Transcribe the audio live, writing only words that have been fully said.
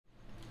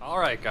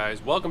Alright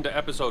guys, welcome to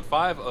episode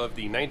 5 of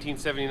the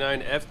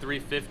 1979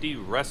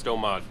 F-350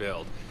 resto-mod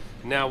build.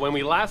 Now when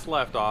we last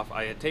left off,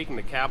 I had taken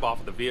the cab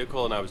off of the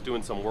vehicle and I was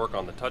doing some work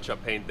on the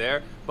touch-up paint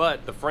there,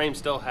 but the frame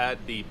still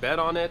had the bed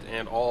on it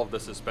and all of the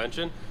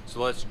suspension,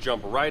 so let's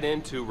jump right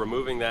into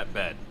removing that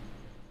bed.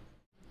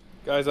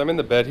 Guys, I'm in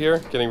the bed here,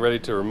 getting ready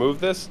to remove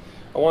this.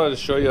 I wanted to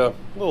show you a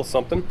little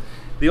something.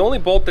 The only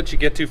bolt that you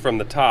get to from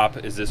the top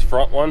is this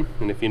front one,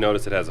 and if you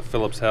notice it has a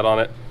Phillips head on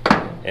it.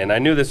 And I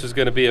knew this was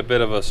going to be a bit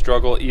of a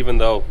struggle, even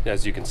though,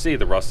 as you can see,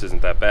 the rust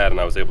isn't that bad,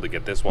 and I was able to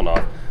get this one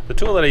off. The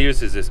tool that I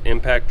use is this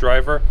impact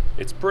driver.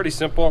 It's pretty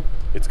simple.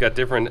 It's got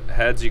different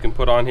heads you can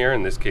put on here.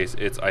 In this case,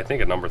 it's, I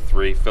think, a number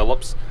 3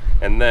 Phillips.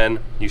 And then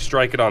you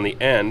strike it on the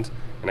end,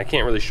 and I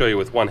can't really show you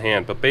with one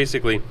hand, but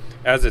basically,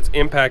 as it's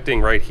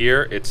impacting right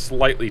here, it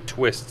slightly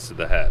twists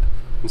the head.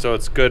 And so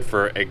it's good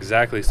for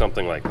exactly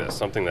something like this,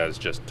 something that is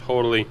just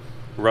totally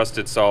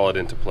rusted solid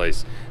into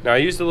place. Now I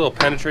used a little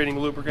penetrating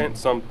lubricant,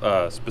 some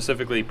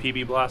specifically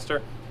PB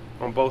Blaster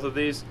on both of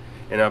these,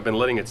 and I've been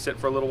letting it sit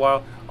for a little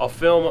while. I'll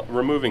film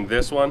removing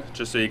this one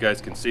just so you guys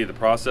can see the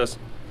process.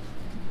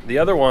 The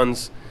other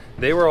ones,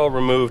 they were all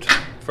removed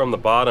from the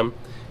bottom.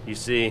 You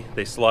see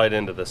they slide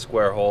into the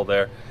square hole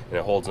there and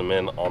it holds them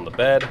in on the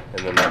bed, and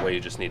then that way you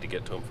just need to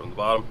get to them from the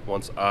bottom.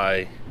 Once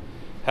I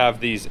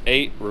have these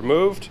 8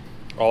 removed,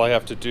 all I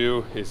have to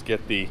do is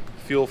get the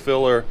fuel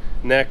filler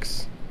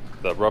necks,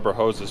 the rubber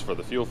hoses for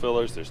the fuel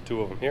fillers, there's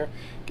 2 of them here,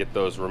 get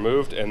those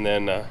removed, and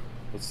then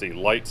let's see,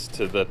 lights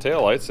to the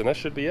tail lights, and that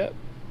should be it.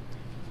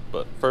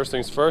 But first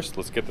things first,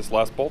 let's get this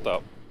last bolt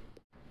out.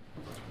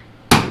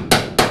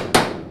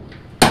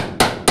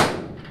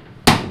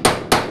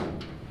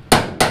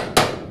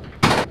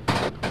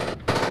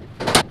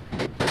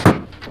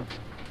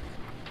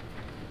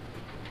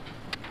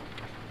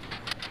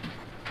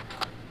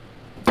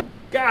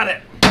 Got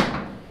it!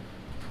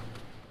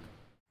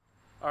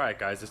 Alright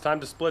guys, it's time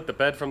to split the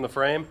bed from the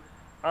frame.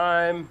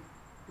 I'm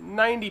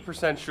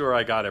 90% sure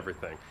I got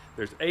everything.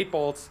 There's 8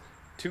 bolts,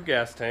 2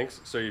 gas tanks,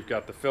 so you've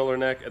got the filler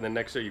neck, and then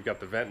next to it you've got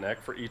the vent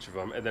neck for each of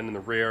them, and then in the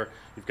rear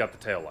you've got the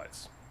tail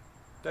lights.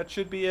 That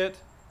should be it.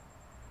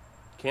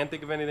 Can't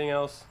think of anything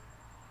else.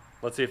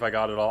 Let's see if I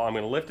got it all. I'm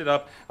going to lift it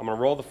up, I'm going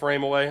to roll the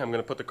frame away, I'm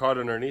going to put the cart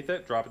underneath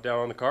it, drop it down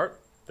on the cart,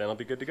 then I'll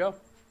be good to go.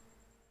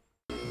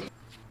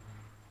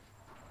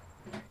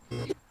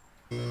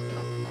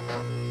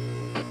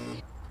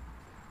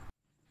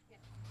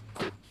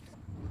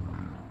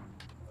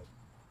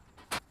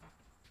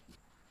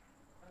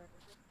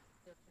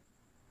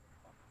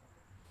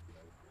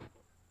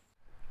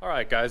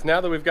 Alright guys,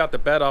 now that we've got the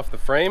bed off the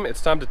frame,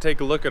 it's time to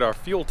take a look at our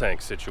fuel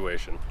tank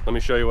situation. Let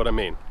me show you what I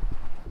mean.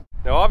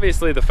 Now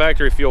obviously the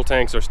factory fuel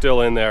tanks are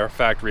still in their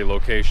factory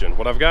location.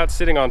 What I've got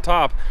sitting on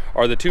top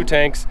are the 2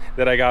 tanks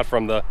that I got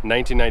from the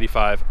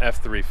 1995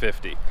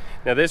 F-350.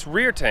 Now this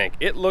rear tank,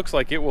 it looks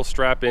like it will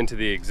strap into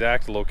the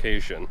exact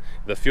location.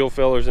 The fuel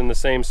filler's in the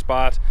same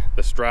spot,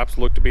 the straps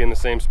look to be in the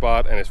same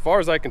spot, and as far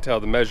as I can tell,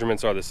 the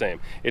measurements are the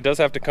same. It does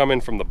have to come in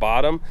from the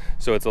bottom,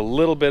 so it's a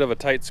little bit of a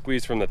tight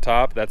squeeze from the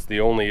top. That's the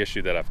only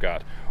issue that I've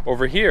got.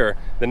 Over here,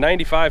 the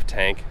 95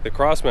 tank, the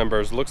cross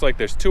members, looks like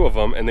there's 2 of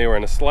them, and they were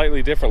in a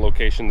slightly different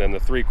location than the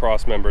 3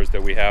 cross members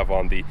that we have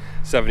on the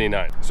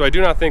 79. So I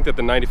do not think that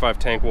the 95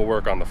 tank will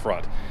work on the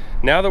front.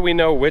 Now that we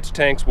know which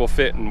tanks will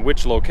fit in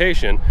which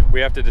location,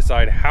 we have to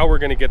decide how we're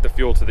going to get the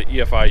fuel to the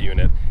EFI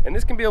unit. And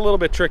this can be a little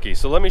bit tricky,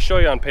 so let me show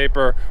you on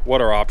paper what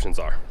our options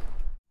are.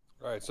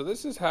 Alright, so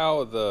this is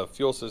how the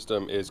fuel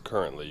system is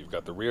currently. You've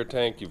got the rear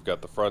tank, you've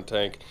got the front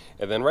tank,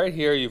 and then right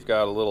here you've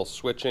got a little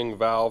switching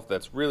valve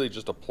that's really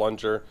just a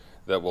plunger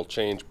that will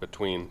change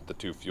between the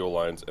 2 fuel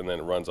lines, and then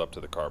it runs up to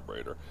the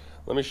carburetor.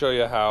 Let me show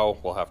you how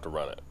we'll have to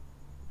run it.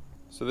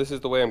 So this is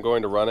the way I'm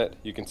going to run it.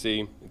 You can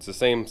see it's the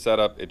same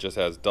setup, it just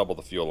has double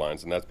the fuel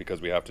lines, and that's because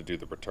we have to do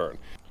the return.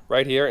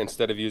 Right here,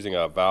 instead of using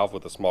a valve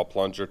with a small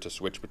plunger to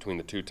switch between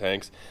the 2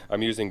 tanks,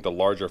 I'm using the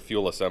larger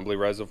fuel assembly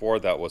reservoir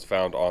that was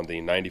found on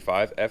the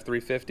 95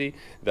 F-350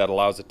 that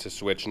allows it to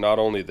switch not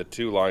only the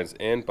 2 lines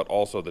in, but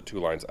also the 2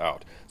 lines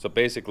out. So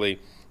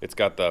basically, it's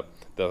got the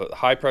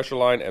high pressure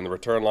line and the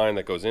return line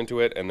that goes into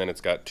it, and then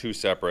it's got 2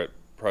 separate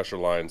pressure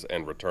lines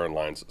and return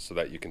lines so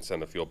that you can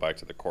send the fuel back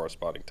to the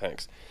corresponding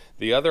tanks.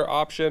 The other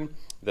option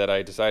that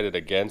I decided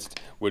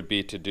against would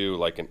be to do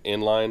like an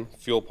inline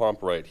fuel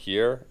pump right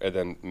here and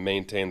then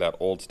maintain that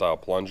old style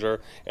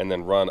plunger and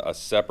then run a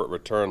separate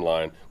return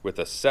line with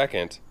a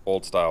second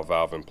old style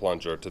valve and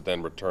plunger to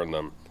then return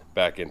them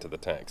back into the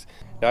tanks.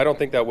 Now I don't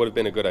think that would have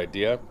been a good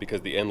idea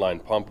because the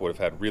inline pump would have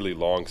had really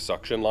long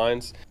suction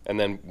lines, and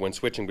then when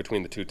switching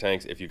between the 2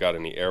 tanks, if you got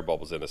any air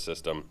bubbles in the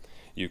system,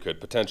 you could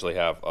potentially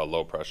have a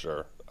low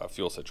pressure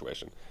fuel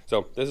situation.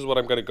 So this is what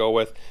I'm going to go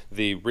with.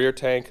 The rear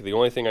tank, the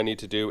only thing I need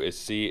to do is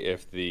see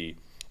if the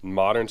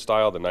modern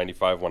style, the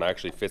 95 one,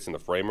 actually fits in the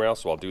frame rail,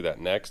 so I'll do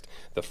that next.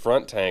 The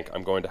front tank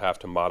I'm going to have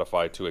to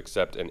modify to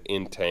accept an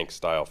in-tank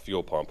style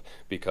fuel pump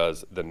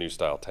because the new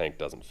style tank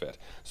doesn't fit.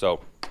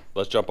 So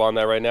let's jump on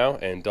that right now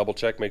and double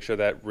check, make sure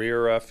that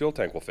rear fuel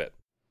tank will fit.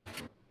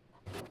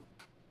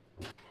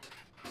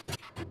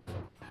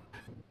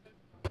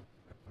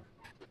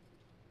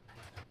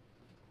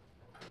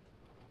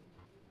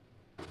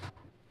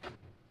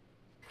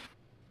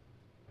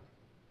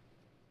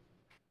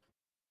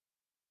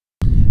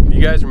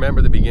 You guys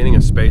remember the beginning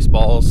of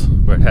Spaceballs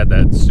where it had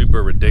that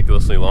super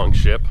ridiculously long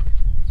ship?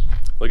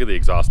 Look at the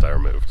exhaust I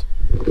removed.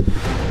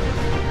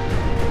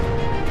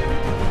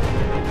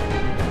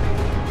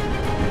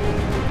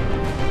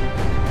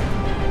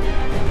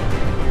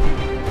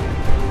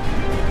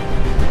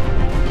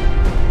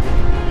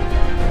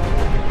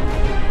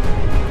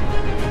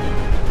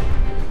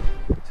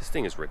 This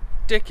thing is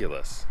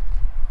ridiculous.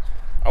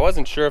 I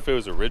wasn't sure if it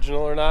was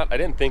original or not. I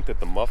didn't think that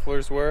the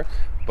mufflers were,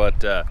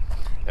 but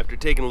after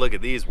taking a look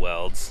at these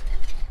welds,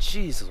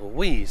 jeez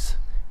Louise.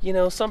 You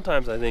know,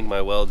 sometimes I think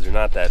my welds are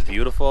not that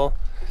beautiful,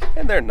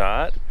 and they're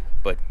not,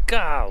 but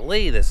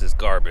golly, this is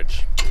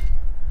garbage.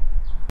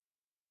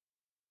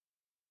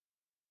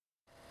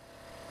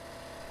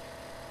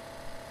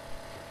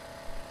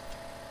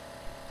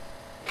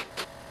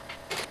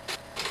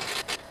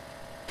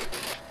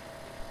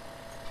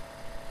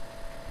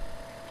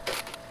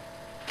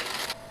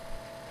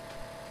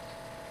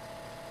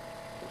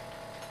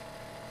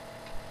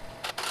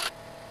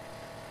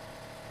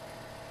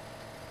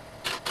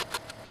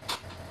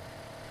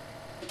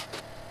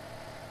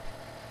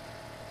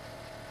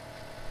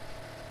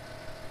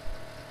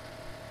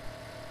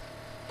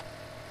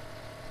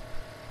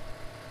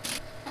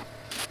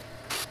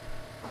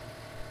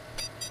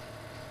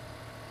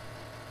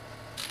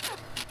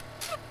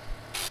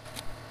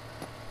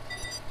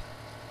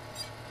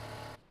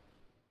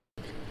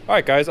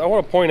 Alright guys, I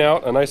want to point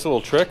out a nice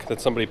little trick that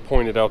somebody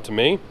pointed out to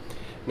me.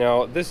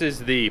 Now this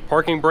is the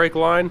parking brake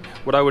line.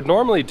 What I would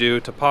normally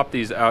do to pop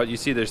these out, you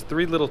see there's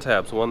 3 little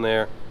tabs, one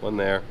there, and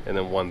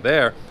then one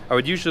there. I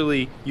would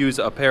usually use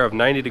a pair of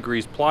 90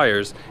 degrees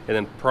pliers and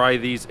then pry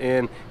these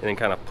in and then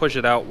kind of push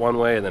it out one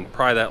way and then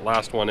pry that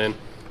last one in.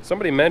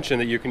 Somebody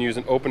mentioned that you can use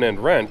an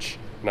open-end wrench,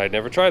 and I'd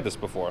never tried this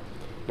before.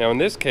 Now in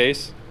this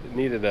case, it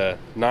needed a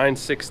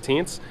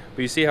 9/16,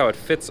 but you see how it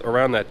fits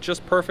around that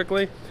just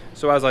perfectly?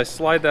 So as I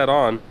slide that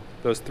on,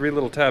 those 3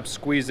 little tabs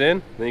squeeze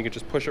in, then you can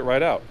just push it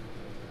right out.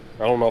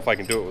 I don't know if I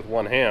can do it with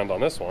one hand on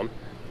this one.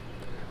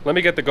 Let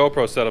me get the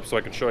GoPro set up so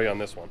I can show you on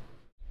this one.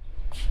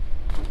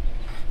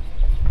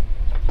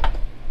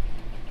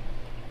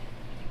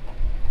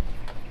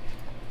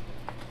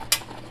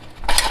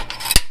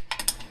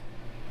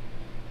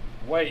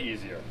 Way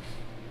easier.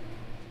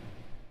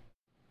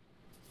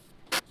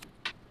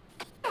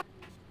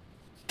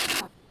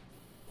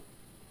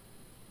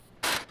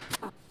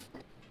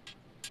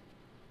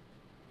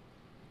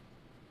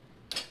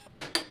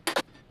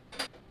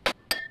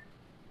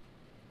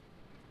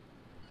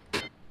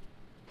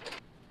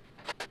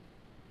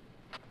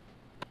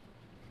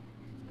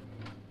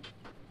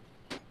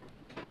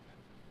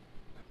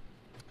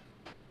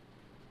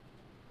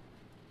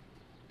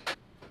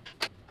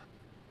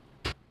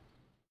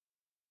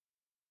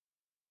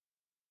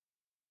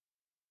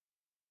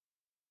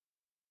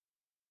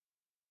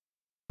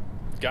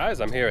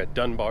 Guys, I'm here at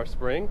Dunbar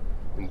Spring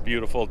in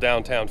beautiful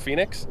downtown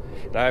Phoenix,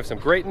 and I have some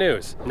great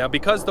news. Now,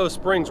 because those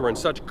springs were in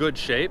such good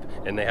shape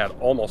and they had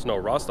almost no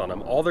rust on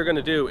them, all they're going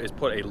to do is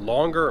put a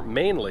longer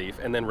main leaf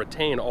and then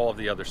retain all of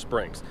the other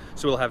springs.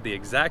 So we'll have the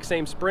exact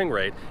same spring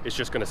rate, it's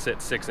just going to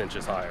sit 6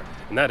 inches higher.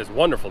 And that is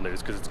wonderful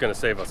news because it's going to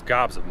save us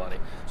gobs of money.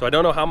 So I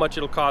don't know how much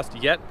it'll cost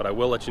yet, but I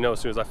will let you know as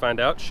soon as I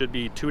find out. Should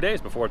be 2 days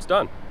before it's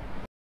done.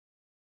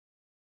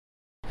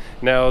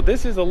 Now,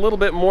 this is a little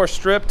bit more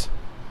stripped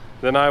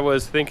than I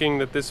was thinking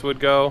that this would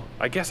go.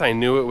 I guess I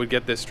knew it would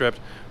get this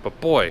stripped,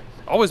 but boy,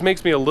 always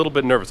makes me a little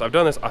bit nervous. I've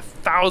done this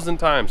 1,000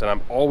 times and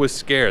I'm always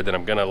scared that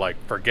I'm gonna like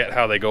forget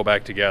how they go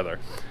back together.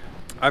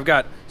 I've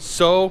got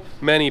so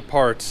many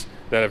parts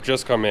that have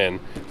just come in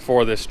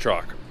for this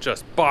truck.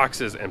 Just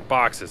boxes and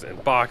boxes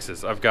and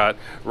boxes. I've got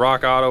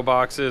Rock Auto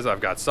boxes, I've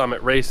got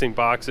Summit Racing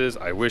boxes.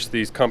 I wish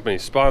these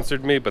companies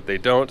sponsored me, but they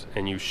don't,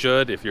 and you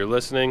should if you're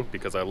listening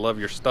because I love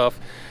your stuff.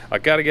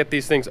 I've got to get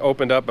these things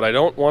opened up, but I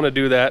don't want to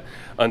do that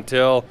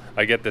until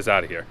I get this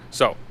out of here.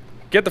 So,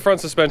 get the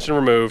front suspension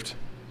removed,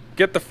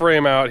 get the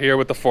frame out here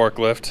with the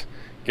forklift,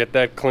 get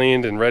that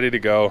cleaned and ready to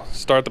go,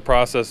 start the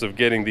process of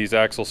getting these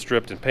axles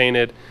stripped and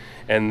painted,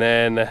 and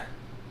then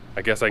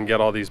I guess I can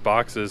get all these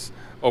boxes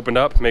opened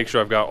up, make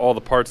sure I've got all the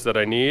parts that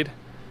I need,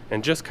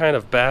 and just kind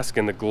of bask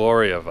in the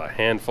glory of a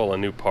handful of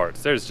new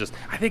parts. There's just,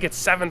 I think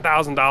it's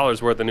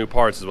 $7,000 worth of new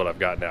parts is what I've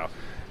got now.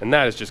 And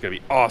that is just gonna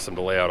be awesome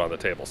to lay out on the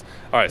tables.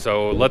 All right,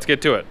 so let's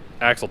get to it.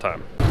 Axle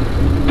time.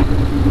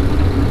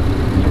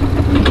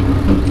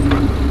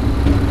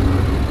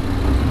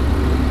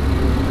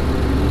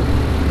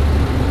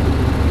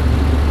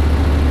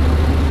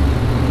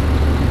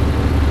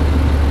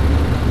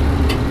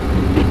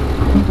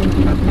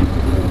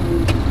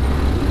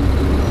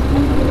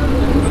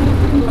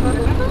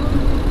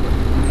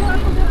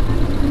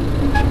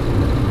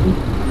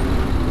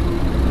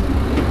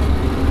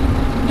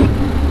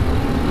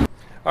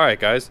 Alright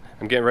guys,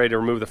 I'm getting ready to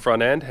remove the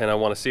front end and I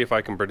want to see if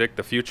I can predict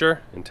the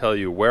future and tell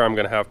you where I'm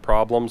going to have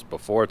problems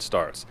before it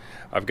starts.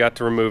 I've got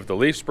to remove the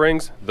leaf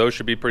springs, those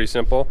should be pretty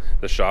simple.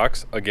 The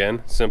shocks,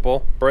 again,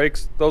 simple.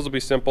 Brakes, those will be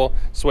simple.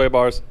 Sway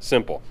bars,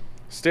 simple.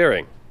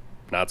 Steering,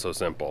 not so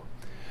simple.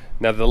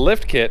 Now the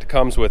lift kit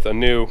comes with a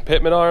new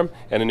pitman arm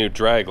and a new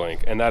drag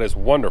link, and that is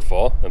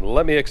wonderful, and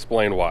let me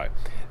explain why.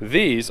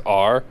 These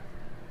are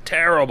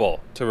terrible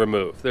to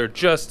remove. They're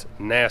just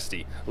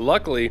nasty.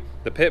 Luckily,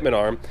 the pitman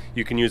arm,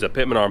 you can use a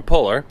pitman arm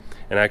puller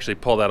and actually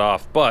pull that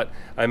off, but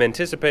I'm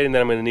anticipating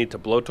that I'm going to need to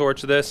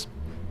blowtorch this,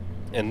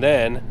 and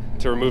then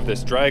to remove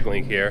this drag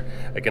link here,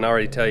 I can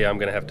already tell you I'm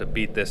going to have to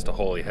beat this to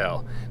holy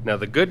hell. Now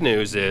the good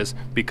news is,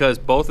 because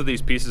both of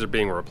these pieces are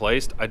being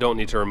replaced, I don't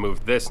need to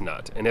remove this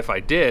nut, and if I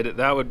did,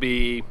 that would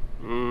be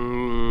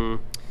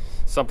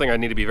something I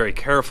need to be very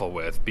careful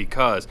with,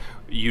 because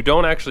you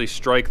don't actually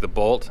strike the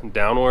bolt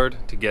downward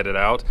to get it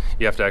out.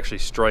 You have to actually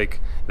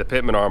strike the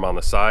pitman arm on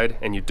the side,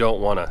 and you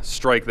don't want to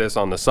strike this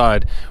on the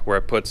side where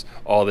it puts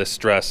all this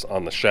stress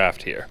on the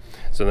shaft here.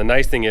 So the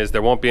nice thing is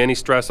there won't be any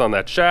stress on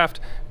that shaft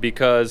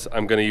because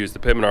I'm going to use the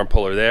pitman arm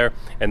puller there,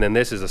 and then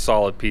this is a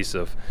solid piece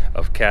of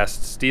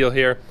cast steel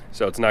here,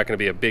 so it's not going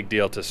to be a big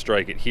deal to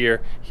strike it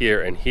here,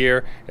 here, and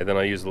here, and then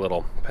I'll use a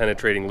little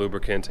penetrating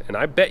lubricant, and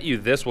I bet you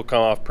this will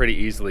come off pretty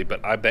easily,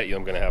 but I bet you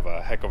I'm going to have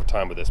a heck of a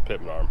time with this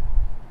pitman arm.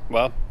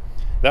 Well,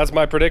 that's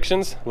my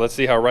predictions. Let's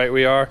see how right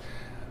we are.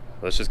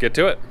 Let's just get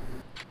to it.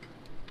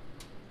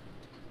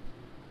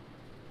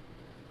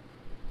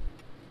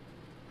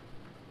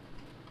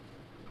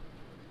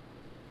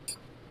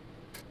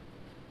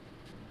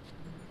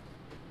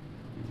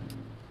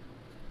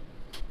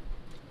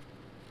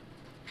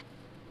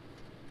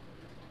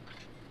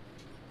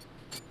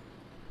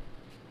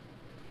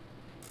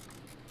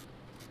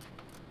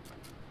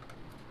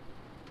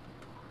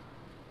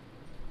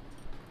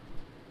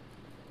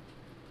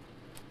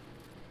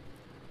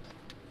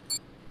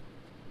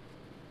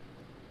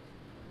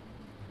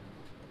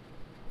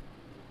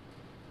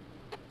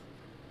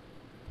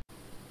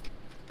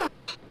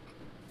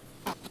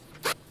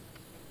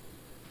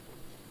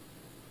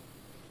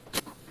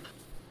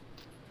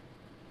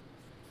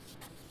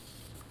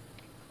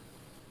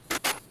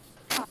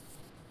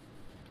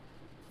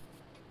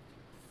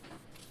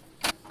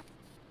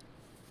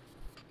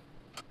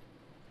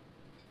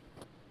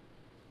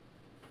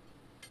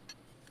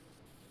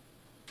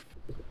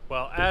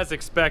 Well, as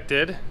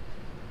expected,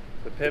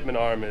 the pitman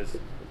arm is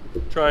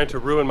trying to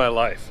ruin my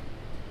life.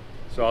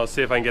 So I'll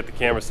see if I can get the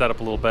camera set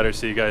up a little better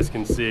so you guys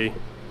can see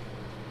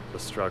the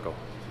struggle.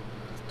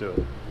 Let's do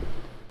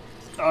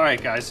it. All right,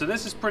 guys, so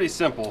this is pretty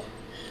simple,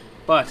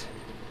 but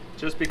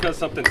just because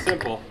something's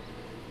simple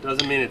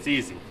doesn't mean it's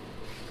easy.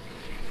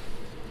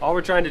 All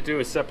we're trying to do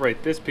is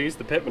separate this piece,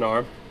 the pitman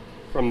arm,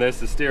 from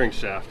this, the steering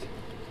shaft.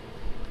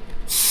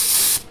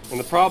 And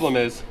the problem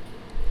is,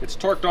 it's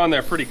torqued on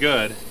there pretty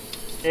good,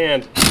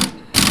 and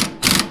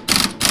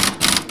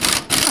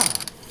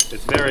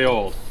it's very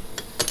old.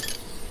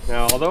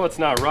 Now, although it's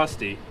not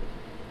rusty,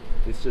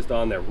 it's just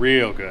on there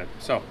real good.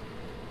 So,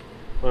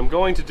 what I'm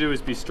going to do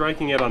is be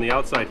striking it on the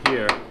outside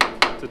here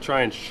to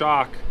try and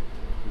shock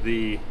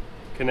the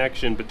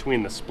connection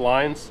between the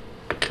splines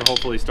to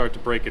hopefully start to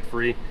break it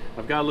free.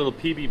 I've got a little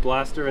PB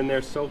blaster in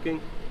there soaking,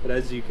 but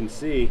as you can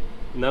see,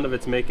 none of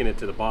it's making it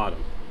to the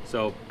bottom.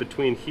 So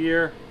between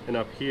here and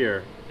up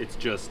here, it's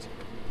just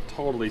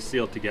totally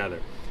sealed together.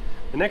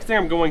 The next thing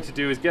I'm going to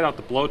do is get out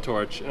the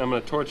blowtorch, and I'm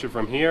going to torch it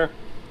from here.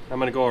 I'm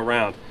going to go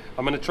around.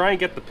 I'm going to try and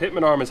get the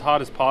pitman arm as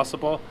hot as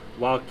possible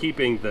while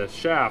keeping the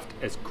shaft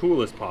as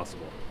cool as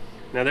possible.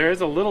 Now there is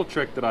a little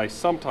trick that I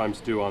sometimes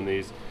do on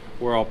these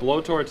where I'll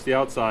blowtorch the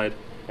outside,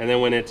 and then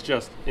when it's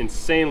just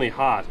insanely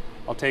hot,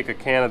 I'll take a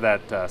can of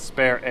that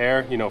spare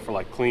air, you know, for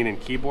like cleaning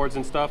keyboards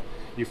and stuff.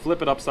 You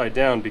flip it upside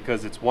down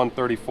because it's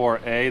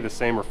 134A, the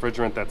same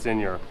refrigerant that's in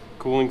your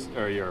cooling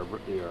or your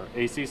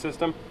AC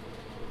system.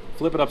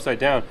 Flip it upside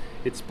down,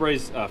 it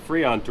sprays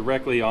Freon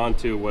directly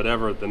onto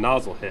whatever the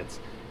nozzle hits,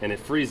 and it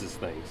freezes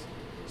things.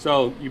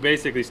 So you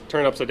basically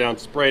turn it upside down,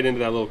 spray it into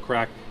that little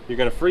crack. You're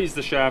going to freeze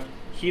the shaft,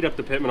 heat up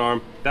the pitman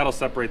arm. That'll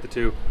separate the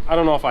two. I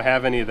don't know if I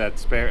have any of that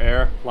spare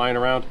air lying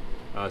around,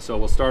 so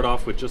we'll start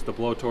off with just the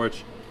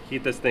blowtorch,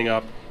 heat this thing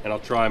up, and I'll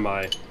try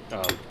my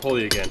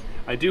pulley again.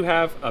 I do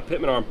have a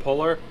pitman arm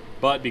puller,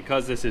 but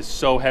because this is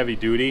so heavy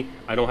duty,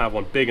 I don't have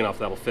one big enough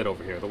that'll fit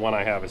over here. The one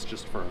I have is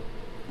just for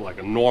like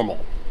a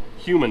normal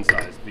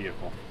human-sized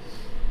vehicle,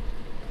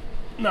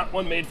 not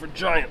one made for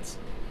giants.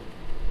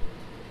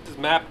 This is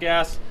MAP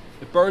gas.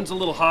 It burns a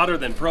little hotter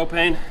than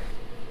propane,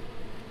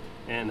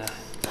 and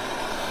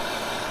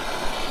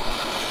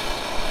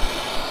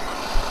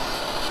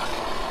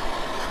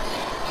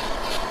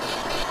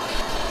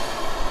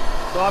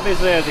so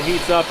obviously as it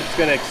heats up, it's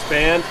going to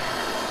expand,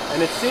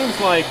 and it seems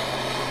like,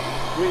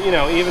 you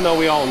know, even though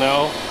we all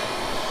know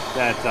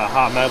that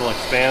hot metal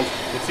expands,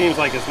 it seems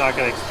like it's not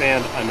going to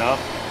expand enough,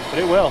 but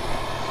it will.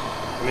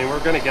 I mean,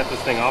 we're going to get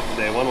this thing off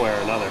today one way or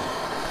another.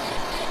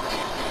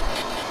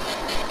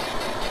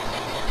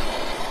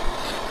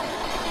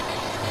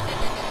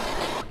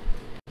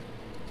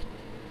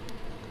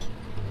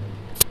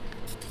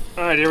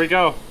 All right, here we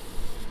go.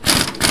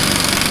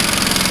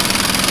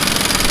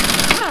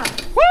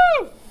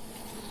 Woo!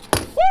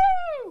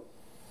 Woo!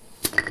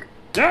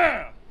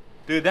 Yeah!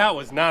 Dude, that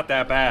was not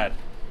that bad.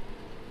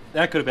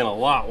 That could have been a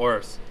lot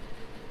worse.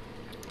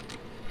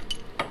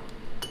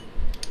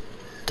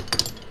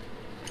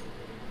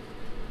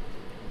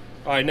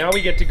 All right, now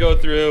we get to go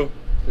through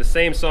the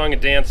same song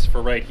and dance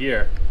for right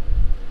here.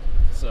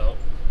 So,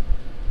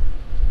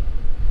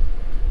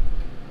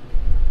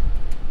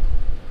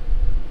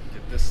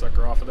 get this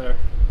sucker off of there.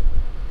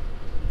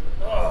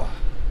 Oh,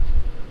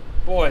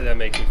 boy, that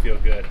makes me feel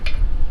good.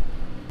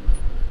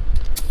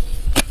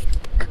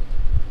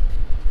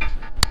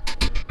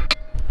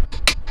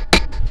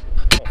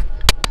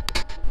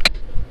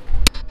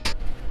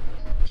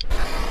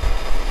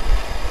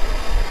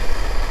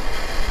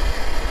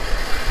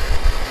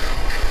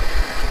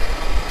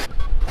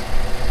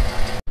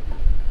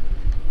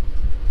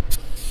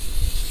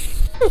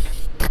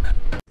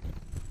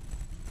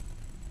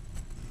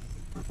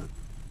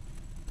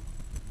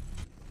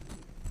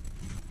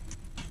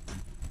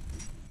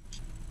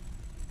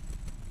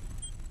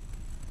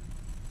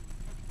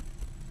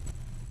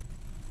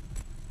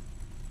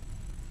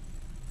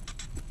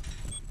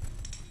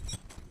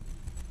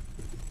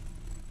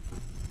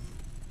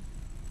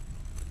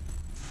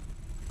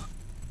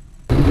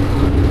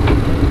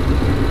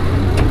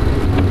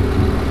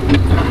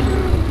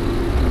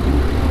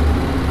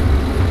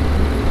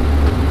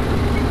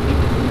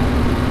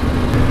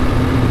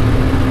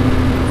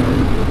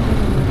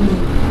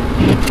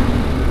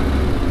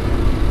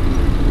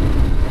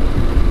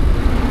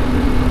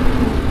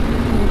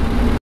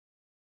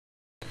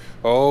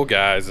 Oh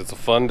guys, it's a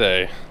fun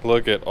day.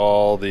 Look at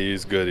all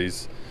these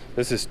goodies.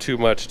 This is too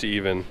much to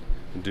even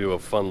do a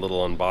fun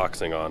little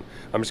unboxing on.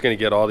 I'm just gonna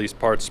get all these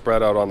parts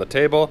spread out on the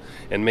table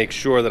and make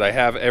sure that I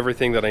have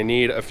everything that I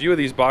need. A few of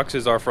these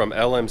boxes are from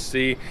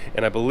LMC,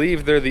 and I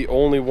believe they're the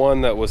only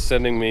one that was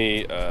sending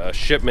me a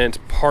shipment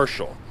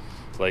partial.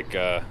 Like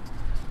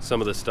some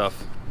of the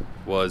stuff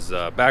was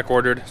back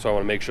ordered, so I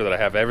want to make sure that I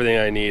have everything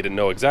I need and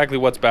know exactly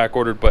what's back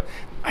ordered. But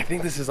I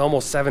think this is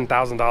almost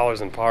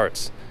 $7,000 in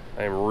parts.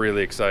 I am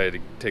really excited to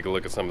take a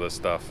look at some of this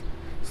stuff.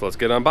 So let's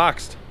get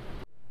unboxed.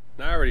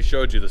 Now I already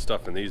showed you the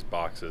stuff in these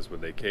boxes when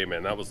they came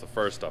in. That was the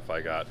first stuff I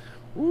got.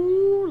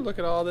 Ooh, look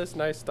at all this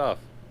nice stuff.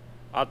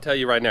 I'll tell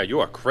you right now, you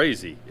are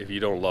crazy if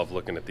you don't love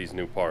looking at these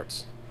new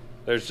parts.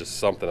 There's just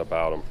something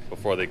about them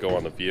before they go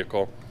on the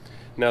vehicle.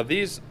 Now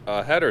these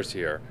headers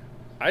here,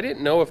 I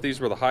didn't know if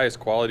these were the highest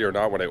quality or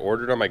not when I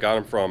ordered them. I got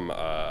them from,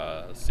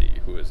 let's see,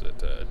 who is it?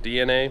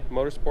 DNA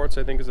Motorsports,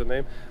 I think is the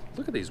name.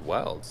 Look at these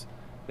welds.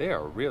 They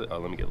are really, oh,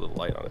 let me get a little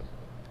light on it.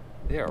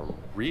 They are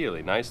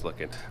really nice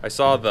looking. I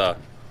saw the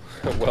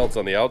welds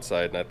on the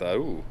outside and I thought,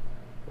 ooh,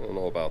 I don't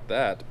know about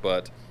that,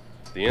 but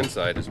the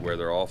inside is where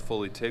they're all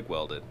fully TIG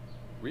welded.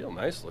 Real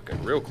nice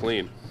looking, real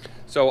clean.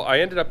 So I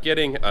ended up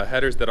getting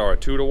headers that are a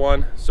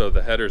 2-to-1, so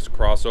the headers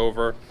cross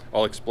over.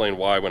 I'll explain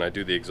why when I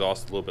do the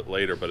exhaust a little bit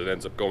later, but it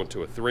ends up going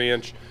to a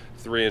 3-inch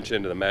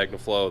into the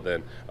MagnaFlow,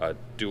 then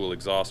dual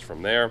exhaust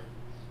from there.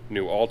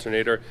 New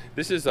alternator.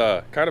 This is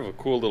kind of a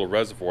cool little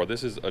reservoir.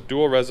 This is a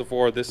dual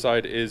reservoir. This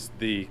side is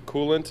the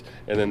coolant,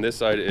 and then this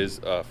side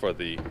is for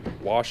the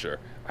washer.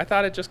 I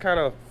thought it just kind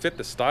of fit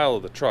the style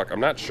of the truck.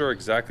 I'm not sure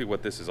exactly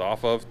what this is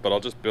off of, but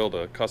I'll just build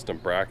a custom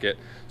bracket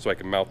so I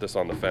can mount this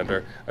on the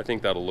fender. I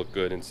think that'll look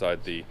good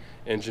inside the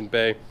engine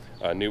bay.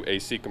 New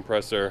AC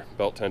compressor,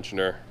 belt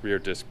tensioner, rear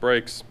disc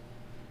brakes,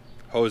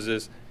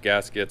 hoses,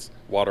 gaskets,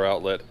 water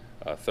outlet,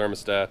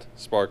 thermostat,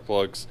 spark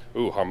plugs,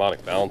 ooh,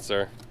 harmonic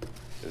balancer.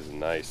 Is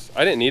nice.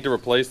 I didn't need to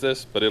replace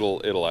this, but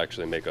it'll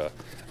actually make a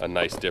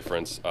nice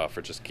difference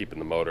for just keeping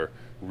the motor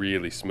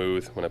really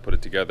smooth when I put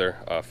it together.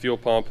 Fuel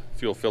pump,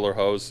 fuel filler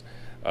hose.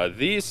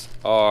 These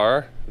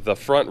are the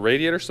front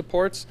radiator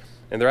supports,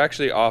 and they're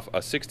actually off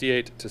a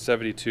 68 to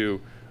 72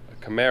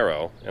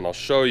 Camaro, and I'll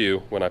show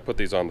you when I put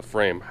these on the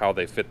frame how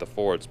they fit the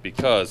Fords,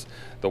 because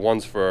the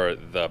ones for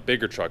the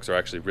bigger trucks are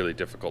actually really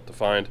difficult to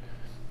find.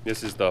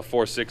 This is the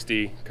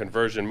 460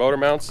 conversion motor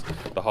mounts,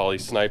 the Holley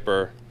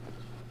Sniper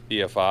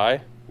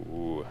EFI.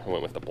 Ooh, I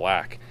went with the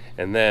black.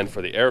 And then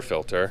for the air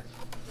filter,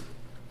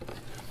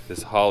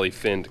 this Holley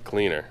finned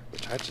cleaner,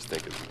 which I just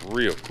think is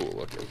real cool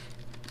looking.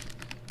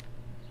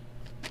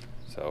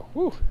 So,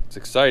 whew, it's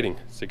exciting.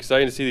 It's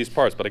exciting to see these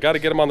parts, but I got to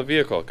get them on the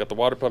vehicle. Got the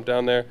water pump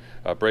down there,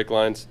 brake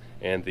lines,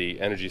 and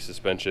the energy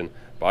suspension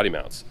body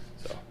mounts.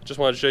 So, just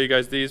wanted to show you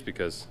guys these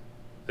because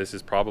this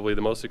is probably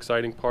the most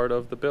exciting part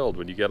of the build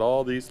when you get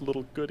all these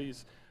little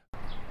goodies.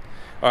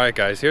 Alright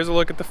guys, here's a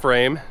look at the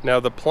frame. Now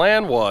the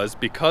plan was,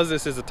 because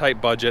this is a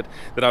tight budget,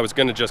 that I was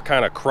going to just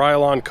kind of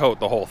Krylon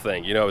coat the whole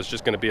thing. You know, it's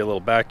just going to be a little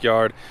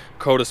backyard,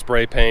 coat of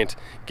spray paint,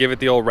 give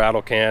it the old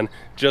rattle can,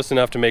 just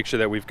enough to make sure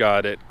that we've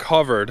got it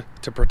covered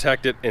to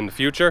protect it in the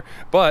future.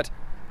 But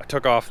I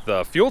took off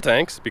the fuel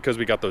tanks because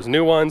we got those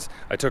new ones.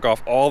 I took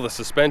off all the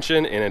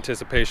suspension in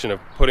anticipation of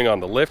putting on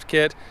the lift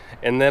kit,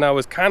 and then I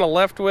was kind of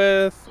left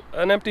with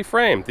an empty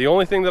frame. The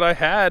only thing that I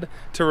had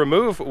to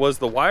remove was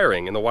the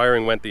wiring, and the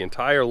wiring went the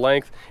entire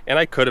length, and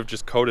I could have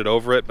just coated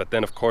over it, but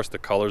then of course the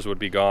colors would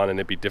be gone and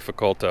it'd be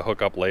difficult to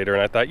hook up later.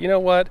 And I thought, you know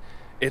what,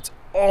 it's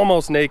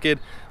almost naked.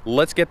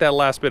 Let's get that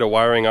last bit of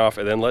wiring off,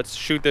 and then let's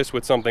shoot this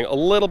with something a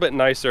little bit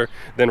nicer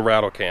than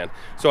rattle can.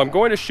 So I'm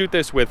going to shoot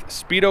this with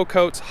Speedo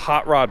Coat's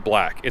Hot Rod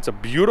Black. It's a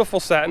beautiful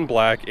satin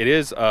black. It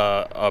is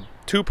a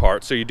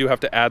two-part, so you do have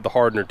to add the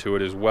hardener to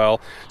it as well,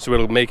 so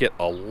it'll make it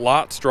a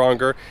lot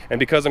stronger. And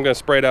because I'm going to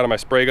spray it out of my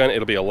spray gun,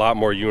 it'll be a lot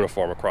more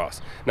uniform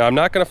across. Now I'm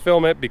not going to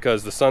film it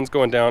because the sun's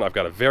going down. I've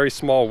got a very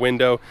small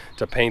window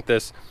to paint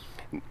this.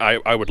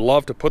 I would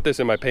love to put this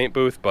in my paint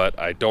booth, but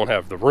I don't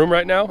have the room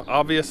right now,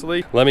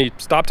 obviously. Let me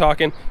stop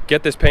talking,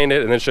 get this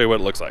painted, and then show you what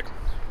it looks like.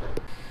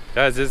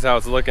 Guys, this is how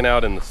it's looking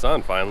out in the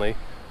sun finally.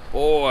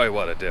 Boy,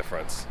 what a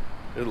difference.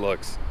 It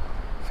looks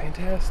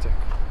fantastic.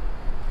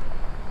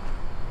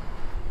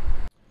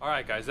 All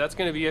right, guys, that's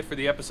gonna be it for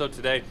the episode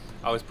today.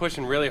 I was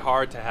pushing really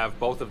hard to have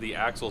both of the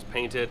axles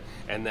painted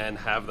and then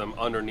have them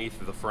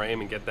underneath the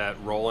frame and get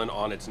that rolling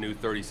on its new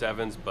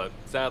 37s, but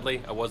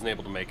sadly, I wasn't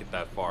able to make it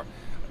that far.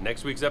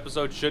 Next week's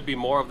episode should be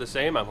more of the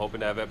same. I'm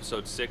hoping to have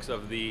episode 6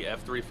 of the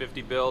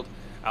F-350 build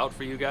out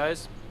for you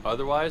guys.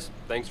 Otherwise,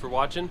 thanks for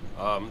watching.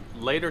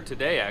 Later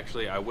today,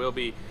 actually, I will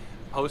be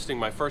posting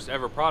my first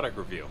ever product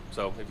review.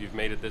 So if you've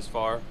made it this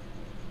far,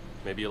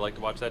 maybe you'd like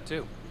to watch that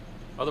too.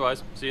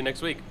 Otherwise, see you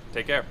next week.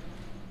 Take care.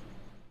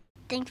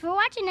 Thanks for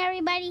watching,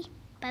 everybody.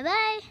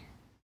 Bye-bye.